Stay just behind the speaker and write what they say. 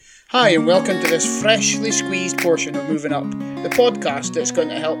Hi and welcome to this freshly squeezed portion of Moving Up, the podcast that's going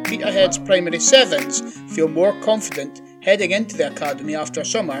to help Peterhead's Primary 7s feel more confident heading into the Academy after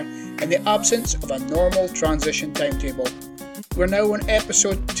summer in the absence of a normal transition timetable. We're now on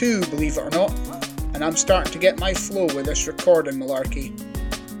episode 2, believe it or not, and I'm starting to get my flow with this recording malarkey.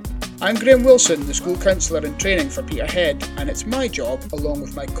 I'm Graham Wilson, the school counsellor in training for Peterhead, and it's my job, along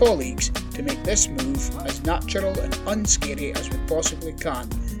with my colleagues, to make this move as natural and unscary as we possibly can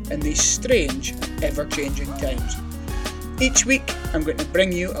in these strange and ever-changing times. Each week, I'm going to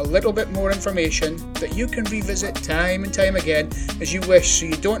bring you a little bit more information that you can revisit time and time again as you wish, so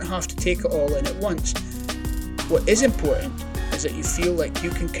you don't have to take it all in at once. What is important is that you feel like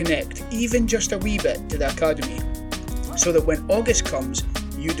you can connect even just a wee bit to the Academy, so that when August comes,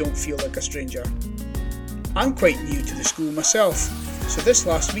 you don't feel like a stranger. I'm quite new to the school myself, so this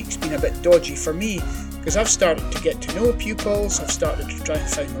last week's been a bit dodgy for me because I've started to get to know pupils, I've started to try and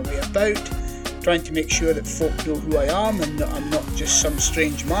find my way about, trying to make sure that folk know who I am and that I'm not just some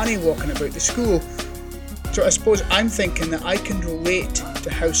strange manny walking about the school. So I suppose I'm thinking that I can relate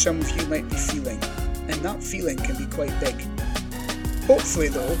to how some of you might be feeling, and that feeling can be quite big. Hopefully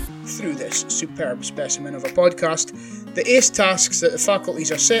though, through this superb specimen of a podcast, the ACE tasks that the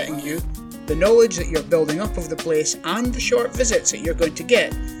faculties are setting you, the knowledge that you're building up of the place and the short visits that you're going to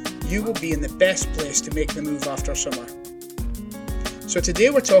get, you will be in the best place to make the move after summer. So today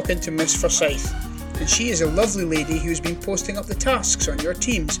we're talking to Miss Forsyth, and she is a lovely lady who's been posting up the tasks on your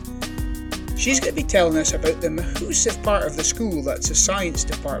teams. She's going to be telling us about the mahoosive part of the school that's the science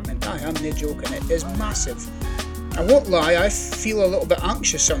department. I am no joking, it is massive. I won't lie, I feel a little bit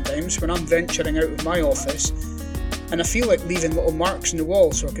anxious sometimes when I'm venturing out of my office, and I feel like leaving little marks in the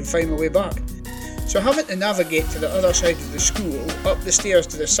wall so I can find my way back. So having to navigate to the other side of the school, up the stairs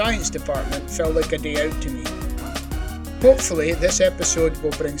to the science department, felt like a day out to me. Hopefully this episode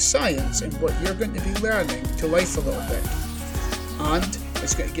will bring science and what you're going to be learning to life a little bit. And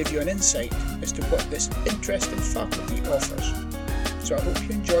it's going to give you an insight as to what this interesting faculty offers. So I hope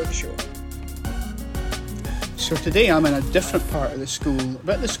you enjoy the show. So today I'm in a different part of the school, a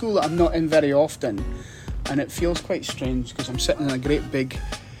bit of the school that I'm not in very often, and it feels quite strange because I'm sitting in a great big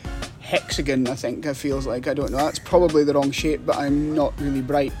hexagon, I think it feels like. I don't know, that's probably the wrong shape, but I'm not really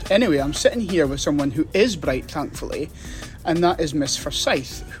bright. Anyway, I'm sitting here with someone who is bright, thankfully, and that is Miss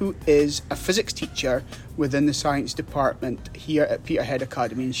Forsyth, who is a physics teacher within the science department here at Peterhead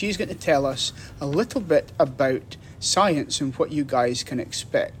Academy, and she's going to tell us a little bit about science and what you guys can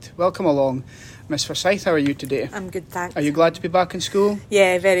expect. Welcome along, Miss Forsyth. How are you today? I'm good, thanks. Are you glad to be back in school?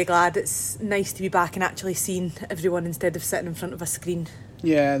 Yeah, very glad. It's nice to be back and actually seeing everyone instead of sitting in front of a screen.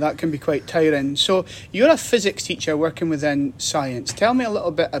 Yeah, that can be quite tiring. So you're a physics teacher working within science. Tell me a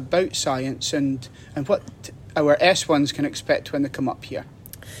little bit about science and what our S1s can expect when they come up here.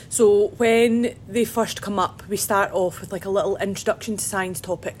 So when they first come up, we start off with like a little introduction to science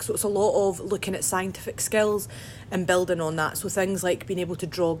topics. So it's a lot of looking at scientific skills and building on that. So things like being able to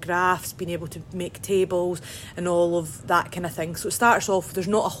draw graphs, being able to make tables and all of that kind of thing. So it starts off, there's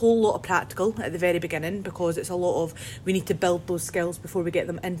not a whole lot of practical at the very beginning because it's a lot of, we need to build those skills before we get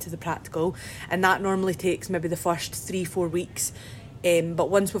them into the practical. And that normally takes maybe the first 3-4 weeks. But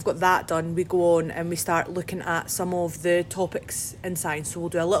once we've got that done, we go on and we start looking at some of the topics in science. So we'll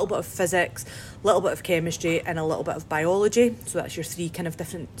do a little bit of physics, a little bit of chemistry and a little bit of biology. So that's your 3 kind of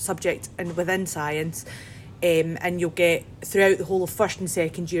different subjects within science. And you'll get, throughout the whole of first and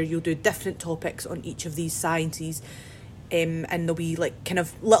second year, you'll do different topics on each of these sciences. And there'll be like kind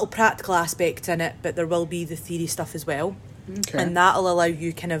of little practical aspects in it, but there will be the theory stuff as well. Okay. And that'll allow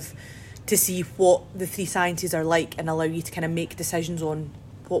you kind of to see what the 3 sciences are like and allow you to kind of make decisions on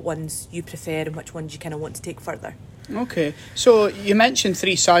what ones you prefer and which ones you kind of want to take further. Okay, so you mentioned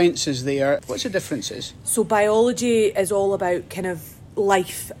 3 sciences there. What's the differences? So biology is all about kind of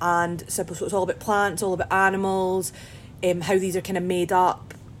life and simple. So it's all about plants, all about animals, how these are kind of made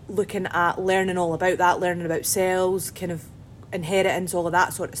up, looking at learning all about that, learning about cells, kind of inheritance, all of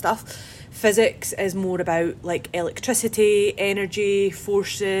that sort of stuff. Physics is more about like electricity, energy,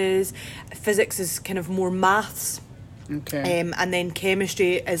 forces. Physics is kind of more maths. Okay. And then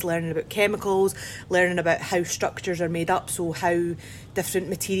chemistry is learning about chemicals, learning about how structures are made up, so how different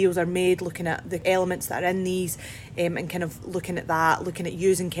materials are made, looking at the elements that are in these, and kind of looking at that, looking at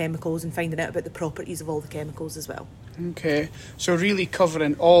using chemicals and finding out about the properties of all the chemicals as well. Okay, so really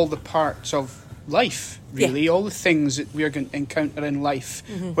covering all the parts of life, really, all the things that we're going to encounter in life,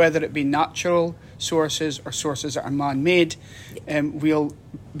 whether it be natural sources or sources that are man-made, we'll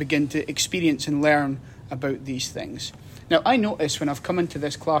begin to experience and learn about these things. Now, I notice when I've come into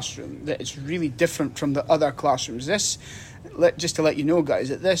this classroom that it's really different from the other classrooms. Just to let you know, guys,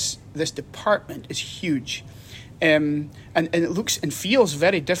 that this department is huge. And it looks and feels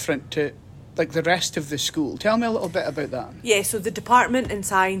very different to like the rest of the school. Tell me a little bit about that. Yeah, so the department in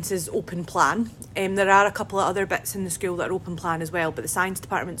science is open plan. There are a couple of other bits in the school that are open plan as well, but the science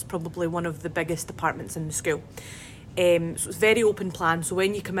department's probably one of the biggest departments in the school. So it's very open plan. So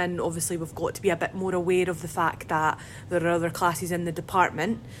when you come in, obviously we've got to be a bit more aware of the fact that there are other classes in the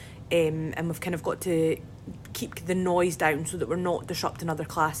department, and we've kind of got to keep the noise down so that we're not disrupting other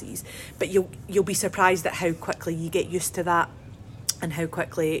classes. But you'll be surprised at how quickly you get used to that and how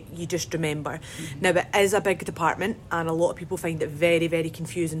quickly you just remember. Now, it is a big department, and a lot of people find it very, very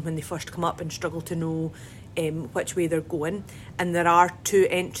confusing when they first come up and struggle to know which way they're going. And there are 2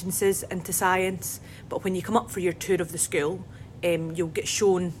 entrances into science, but when you come up for your tour of the school, you'll get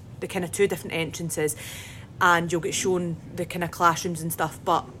shown the kind of 2 different entrances, and you'll get shown the kind of classrooms and stuff.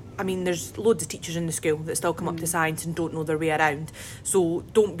 But I mean, there's loads of teachers in the school that still come up to science and don't know their way around. So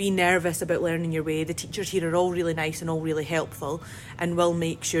don't be nervous about learning your way. The teachers here are all really nice and all really helpful, and will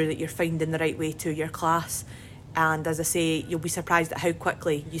make sure that you're finding the right way to your class. And as I say, you'll be surprised at how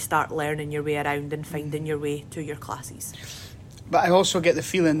quickly you start learning your way around and finding your way to your classes. But I also get the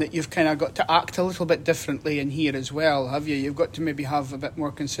feeling that you've kind of got to act a little bit differently in here as well, have you? You've got to maybe have a bit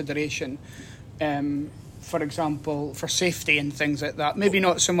more consideration, for example, for safety and things like that. Maybe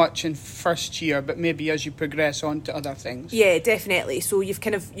not so much in first year, but maybe as you progress on to other things. Yeah, definitely. So you've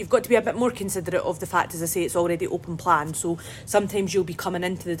got to be a bit more considerate of the fact, as I say, it's already open plan. So sometimes you'll be coming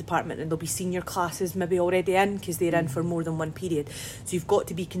into the department and there'll be senior classes maybe already in because they're in for more than one period. So you've got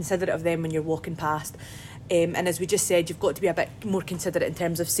to be considerate of them when you're walking past. And as we just said, you've got to be a bit more considerate in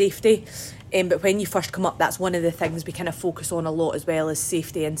terms of safety. But when you first come up, that's one of the things we kind of focus on a lot as well, as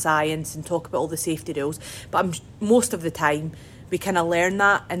safety in science, and talk about all the safety rules. But most of the time, we kind of learn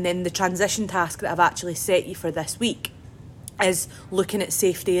that. And then the transition task that I've actually set you for this week is looking at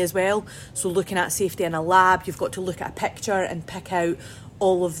safety as well. So looking at safety in a lab, you've got to look at a picture and pick out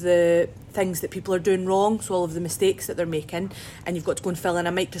all of the things that people are doing wrong, so all of the mistakes that they're making, and you've got to go and fill in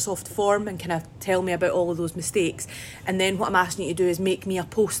a Microsoft form and kind of tell me about all of those mistakes. And then what I'm asking you to do is make me a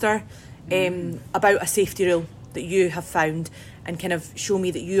poster about a safety rule that you have found, and kind of show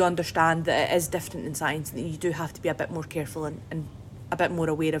me that you understand that it is different in science and that you do have to be a bit more careful and a bit more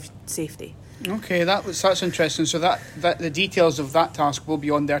aware of safety. Okay, that's interesting. So that the details of that task will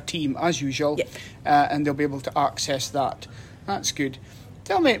be on their team as usual, Yep. And they'll be able to access that. That's good.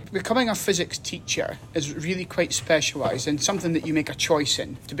 Tell me, becoming a physics teacher is really quite specialised and something that you make a choice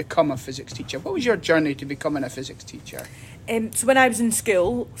in to become a physics teacher. What was your journey to becoming a physics teacher? So when I was in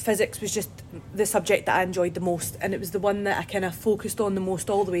school, physics was just the subject that I enjoyed the most, and it was the one that I kind of focused on the most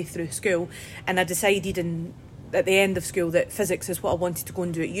all the way through school. And I decided at the end of school that physics is what I wanted to go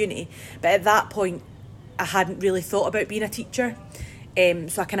and do at uni. But at that point, I hadn't really thought about being a teacher.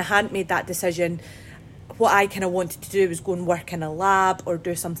 So I kind of hadn't made that decision. What I kind of wanted to do was go and work in a lab or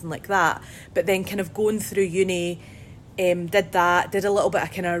do something like that. But then kind of going through uni, did a little bit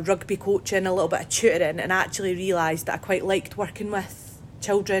of kind of rugby coaching, a little bit of tutoring, and actually realised that I quite liked working with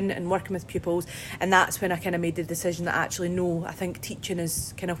children and working with pupils. And that's when I kind of made the decision that actually, no, I think teaching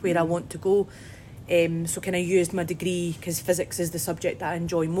is kind of where I want to go. So kind of used my degree, because physics is the subject that I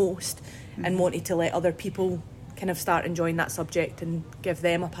enjoy most, and wanted to let other people kind of start enjoying that subject and give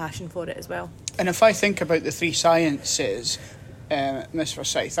them a passion for it as well. And if I think about the 3 sciences, Miss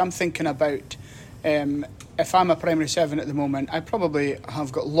Forsyth, I'm thinking about if I'm a primary 7 at the moment, I probably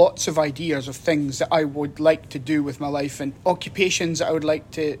have got lots of ideas of things that I would like to do with my life and occupations that I would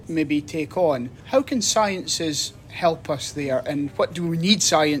like to maybe take on. How can sciences help us there, and what do we need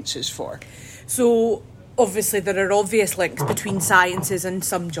sciences for? So obviously there are obvious links between sciences and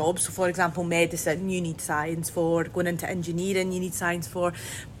some jobs. So for example, medicine, you need science for. Going into engineering, you need science for.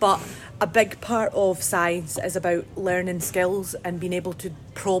 But a big part of science is about learning skills and being able to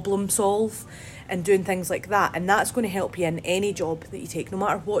problem solve and doing things like that. And that's going to help you in any job that you take, no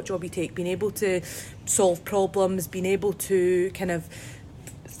matter what job you take. Being able to solve problems, being able to kind of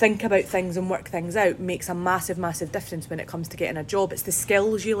think about things and work things out makes a massive, massive difference when it comes to getting a job. It's the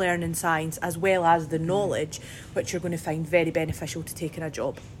skills you learn in science as well as the knowledge which you're going to find very beneficial to taking a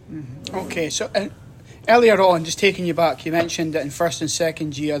job. Mm-hmm. Okay, so earlier on, just taking you back, you mentioned that in first and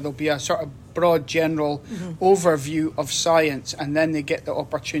second year there'll be a sort of broad general overview of science, and then they get the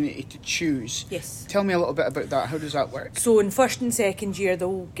opportunity to choose. Yes. Tell me a little bit about that. How does that work? So in first and second year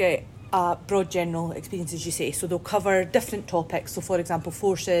they'll get broad general experience, as you say. So they'll cover different topics. So for example,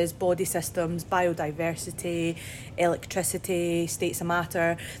 forces, body systems, biodiversity, electricity, states of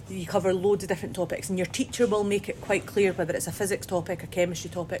matter. You cover loads of different topics, and your teacher will make it quite clear whether it's a physics topic, a chemistry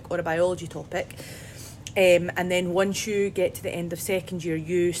topic, or a biology topic. And then once you get to the end of second year,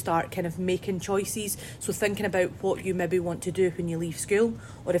 you start kind of making choices. So thinking about what you maybe want to do when you leave school,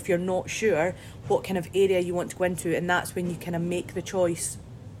 or if you're not sure, what kind of area you want to go into, and that's when you kind of make the choice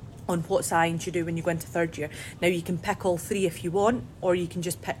on what science you do when you go into third year. Now you can pick all three if you want, or you can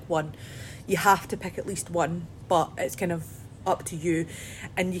just pick one. You have to pick at least one, but it's kind of up to you.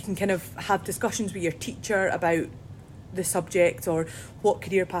 And you can kind of have discussions with your teacher about the subject or what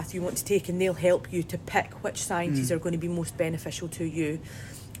career path you want to take, and they'll help you to pick which sciences are going to be most beneficial to you.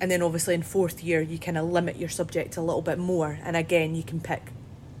 And then obviously in fourth year you kind of limit your subject a little bit more, and again you can pick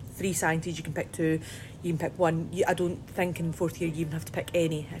 3 sciences, you can pick 2, you can pick 1. I don't think in fourth year you even have to pick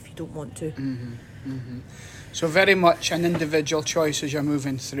any if you don't want to. So very much an individual choice as you're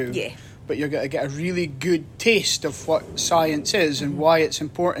moving through. Yeah. But you're going to get a really good taste of what science is and why it's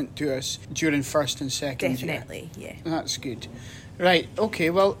important to us during first and second year. Definitely, yeah. That's good. Right,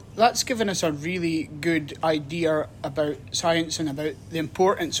 okay, well, that's given us a really good idea about science and about the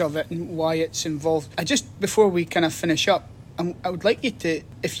importance of it and why it's involved. Before we kind of finish up, I would like you to,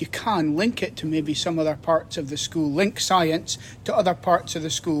 if you can, link it to maybe some other parts of the school. Link science to other parts of the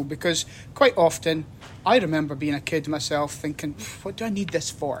school, because quite often, I remember being a kid myself thinking, what do I need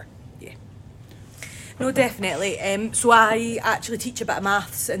this for? Yeah. No, definitely. So I actually teach a bit of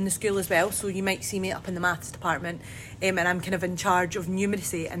maths in the school as well, so you might see me up in the maths department, and I'm kind of in charge of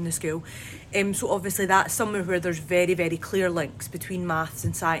numeracy in the school. So obviously that's somewhere where there's very, very clear links between maths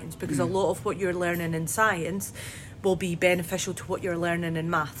and science, because a lot of what you're learning in science will be beneficial to what you're learning in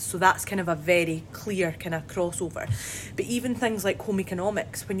maths. So that's kind of a very clear kind of crossover. But even things like home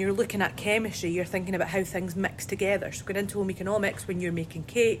economics, when you're looking at chemistry, you're thinking about how things mix together. So going into home economics, when you're making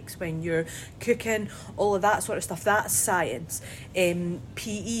cakes, when you're cooking, all of that sort of stuff, that's science.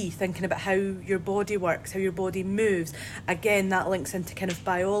 PE, thinking about how your body works, how your body moves. Again, that links into kind of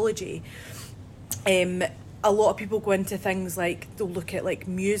biology. A lot of people go into things like, they'll look at like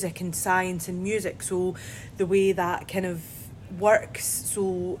music and science and music, so the way that kind of works,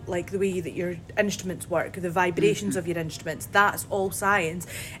 so like the way that your instruments work, the vibrations of your instruments, that's all science.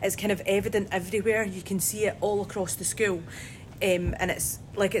 It's kind of evident everywhere, you can see it all across the school. And it's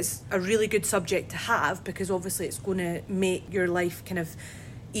a really good subject to have, because obviously it's going to make your life kind of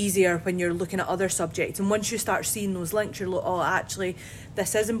easier when you're looking at other subjects. And once you start seeing those links, you're like, oh, actually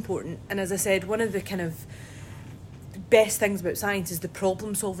this is important. And as I said, one of the kind of best things about science is the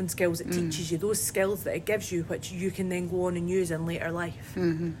problem solving skills it teaches you, those skills that it gives you, which you can then go on and use in later life.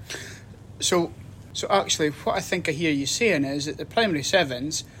 So actually what I think I hear you saying is that the primary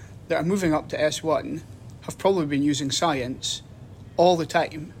 7s that are moving up to S1 have probably been using science all the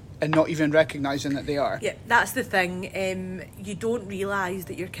time and not even recognising that they are. Yeah, that's the thing. You don't realise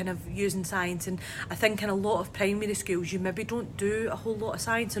that you're kind of using science, and I think in a lot of primary schools you maybe don't do a whole lot of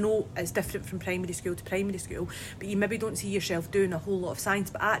science. I know it's different from primary school to primary school, but you maybe don't see yourself doing a whole lot of science,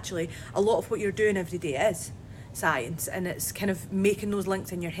 but actually a lot of what you're doing every day is science, and it's kind of making those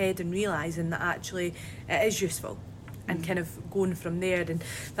links in your head and realising that actually it is useful. And kind of going from there. And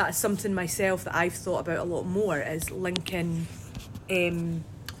that's something myself that I've thought about a lot more, is linking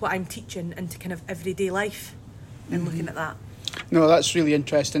what I'm teaching into kind of everyday life and looking at that. No, that's really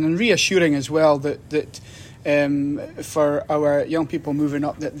interesting and reassuring as well, that for our young people moving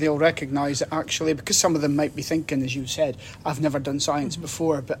up, that they'll recognise that actually, because some of them might be thinking, as you said, I've never done science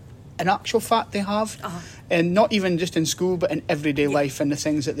before, but in actual fact they have, and not even just in school but in everyday life and the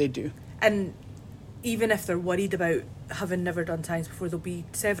things that they do. And even if they're worried about having never done science before, there'll be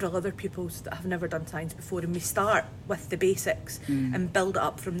several other pupils that have never done science before, and we start with the basics and build it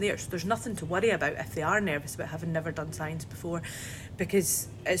up from there. So there's nothing to worry about if they are nervous about having never done science before, because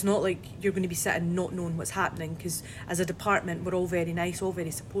it's not like you're going to be sitting not knowing what's happening, because as a department we're all very nice, all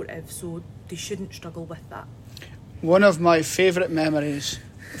very supportive, so they shouldn't struggle with that. One of my favourite memories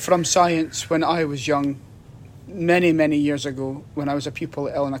from science when I was young, many years ago, when I was a pupil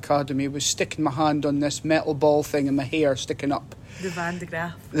at Ellen Academy, was sticking my hand on this metal ball thing and my hair sticking up. The Van de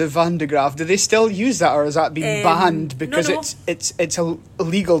Graaff. The Van de Graaff. Do they still use that, or has that been banned because no. it's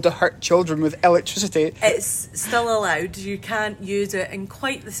illegal to hurt children with electricity? It's still allowed. You can't use it in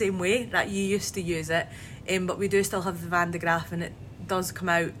quite the same way that you used to use it, but we do still have the Van de Graaff, and it does come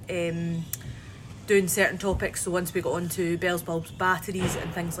out doing certain topics, so once we got onto bells, bulbs, batteries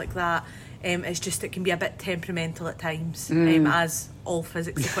and things like that, it's just it can be a bit temperamental at times, as all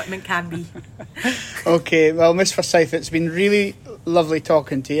physics equipment can be. Okay, well, Miss Forsyth, it's been really lovely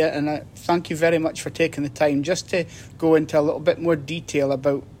talking to you, and I thank you very much for taking the time just to go into a little bit more detail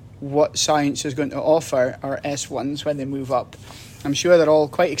about what science is going to offer our S1s when they move up. I'm sure they're all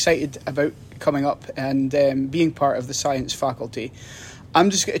quite excited about coming up and being part of the science faculty. I'm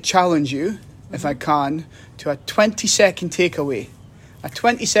just going to challenge you, if I can, to a 20-second takeaway. A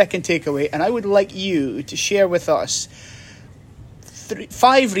 20-second takeaway, and I would like you to share with us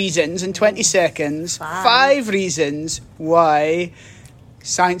 5 reasons in 20 seconds. 5 reasons why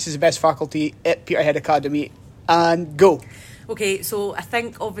science is the best faculty at Peterhead Academy. And go. Okay, so I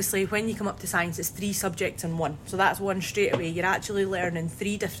think obviously when you come up to science, it's 3 subjects in 1. So that's 1 straight away. You're actually learning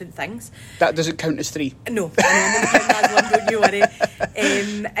 3 different things. That doesn't count as 3. No, I'm only counting that as 1, don't you worry.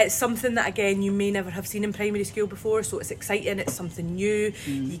 It's something that, again, you may never have seen in primary school before, so it's exciting, it's something new.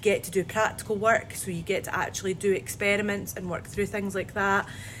 You get to do practical work, so you get to actually do experiments and work through things like that.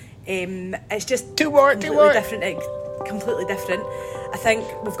 It's just completely different. I think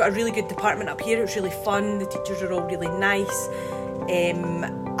we've got a really good department up here. It's really fun. The teachers are all really nice.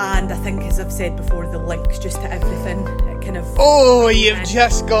 And I think, as I've said before, the links just to everything. It kind of... Oh, you've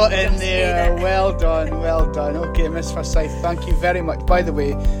just got in there. Well done. Okay, Miss Forsyth, thank you very much. By the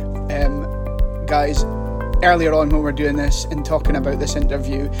way, guys, earlier on when we were doing this and talking about this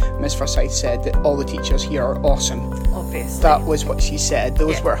interview, Miss Forsyth said that all the teachers here are awesome. Obviously. That was what she said.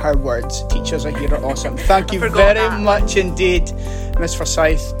 Those were her words. Teachers are here are awesome. Thank you very much indeed, Miss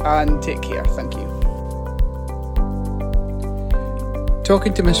Forsyth, and take care. Thank you.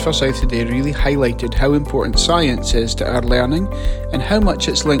 Talking to Miss Forsyth today really highlighted how important science is to our learning and how much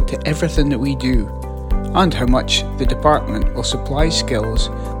it's linked to everything that we do, and how much the department will supply skills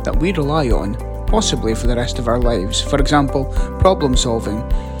that we rely on possibly for the rest of our lives. For example, problem solving,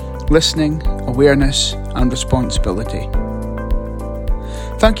 listening, awareness and responsibility.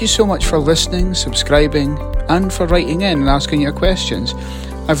 Thank you so much for listening, subscribing and for writing in and asking your questions.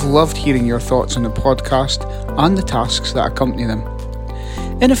 I've loved hearing your thoughts on the podcast and the tasks that accompany them.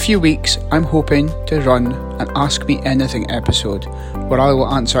 In a few weeks, I'm hoping to run an Ask Me Anything episode where I will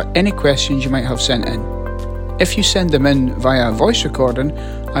answer any questions you might have sent in. If you send them in via a voice recording,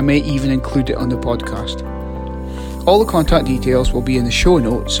 I may even include it on the podcast. All the contact details will be in the show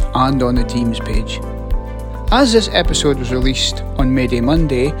notes and on the Teams page. As this episode was released on May Day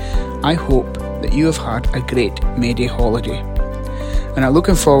Monday, I hope that you have had a great May Day holiday, and I'm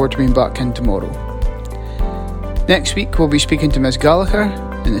looking forward to being back in tomorrow. Next week we'll be speaking to Ms Gallagher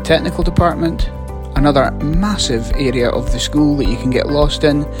in the technical department, another massive area of the school that you can get lost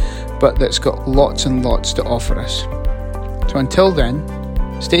in, but that's got lots and lots to offer us. So until then,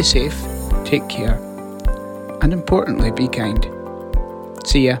 stay safe, take care, and importantly, be kind.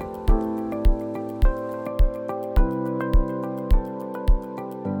 See ya.